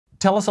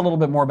tell us a little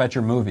bit more about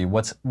your movie.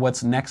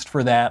 What's next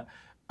for that?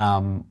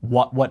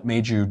 What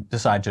made you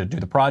decide to do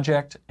the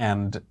project,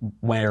 and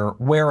where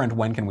and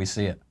when can we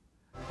see it?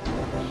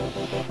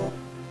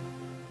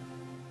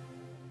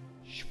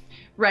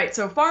 Right,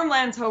 so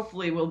Farmlands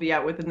hopefully will be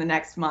out within the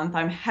next month.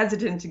 I'm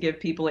hesitant to give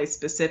people a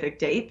specific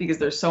date because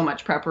there's so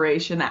much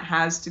preparation that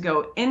has to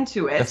go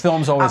into it. The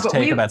films always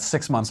take about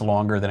 6 months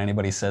longer than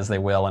anybody says they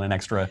will, and an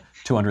extra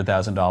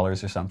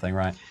 $200,000 or something,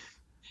 right?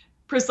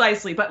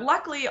 Precisely, but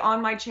luckily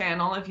on my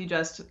channel, if you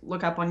just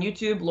look up on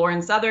YouTube,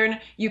 Lauren Southern,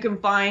 you can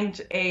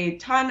find a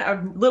ton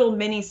of little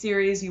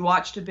mini-series. You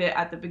watched a bit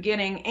at the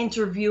beginning,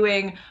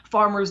 interviewing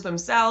farmers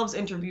themselves,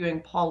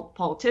 interviewing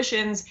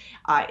politicians,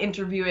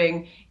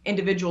 interviewing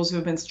individuals who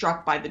have been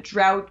struck by the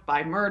drought,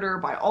 by murder,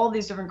 by all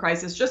these different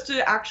crises, just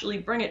to actually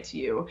bring it to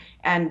you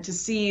and to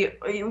see.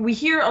 We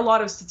hear a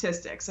lot of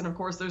statistics, and of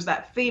course there's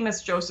that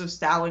famous Joseph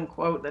Stalin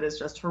quote that is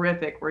just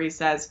horrific, where he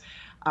says,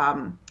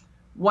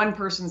 one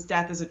person's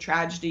death is a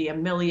tragedy, a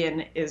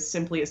million is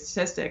simply a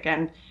statistic.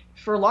 And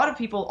for a lot of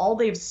people, all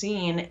they've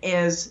seen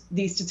is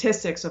the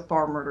statistics of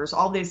farm murders.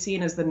 All they've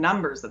seen is the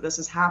numbers, that this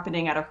is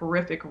happening at a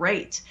horrific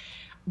rate.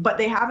 But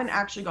they haven't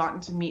actually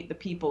gotten to meet the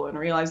people and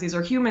realize these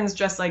are humans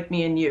just like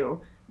me and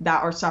you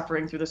that are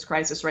suffering through this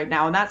crisis right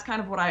now. And that's kind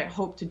of what I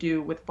hope to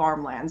do with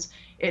Farmlands.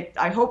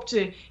 I hope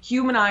to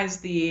humanize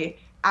the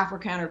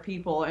Afrikaner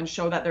people and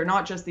show that they're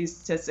not just these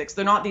statistics.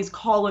 They're not these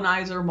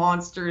colonizer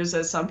monsters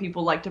as some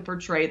people like to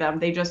portray them.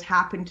 They just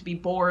happen to be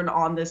born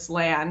on this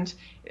land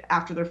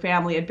after their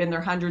family had been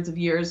there hundreds of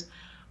years.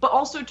 But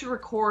also to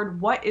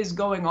record what is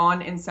going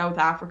on in South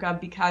Africa,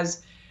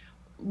 because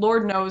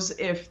Lord knows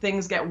if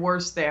things get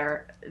worse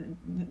there,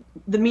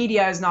 the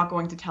media is not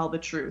going to tell the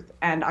truth.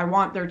 And I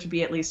want there to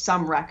be at least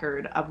some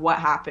record of what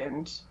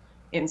happened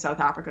in South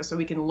Africa so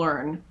we can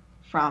learn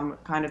from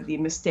kind of the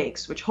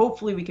mistakes, which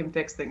hopefully we can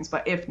fix things,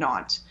 but if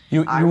not,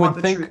 I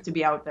want the truth to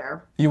be out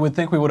there. You would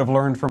think we would have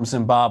learned from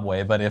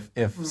Zimbabwe, but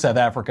if South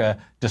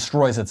Africa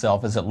destroys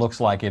itself as it looks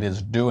like it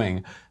is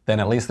doing,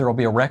 then at least there will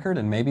be a record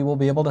and maybe we'll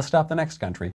be able to stop the next country.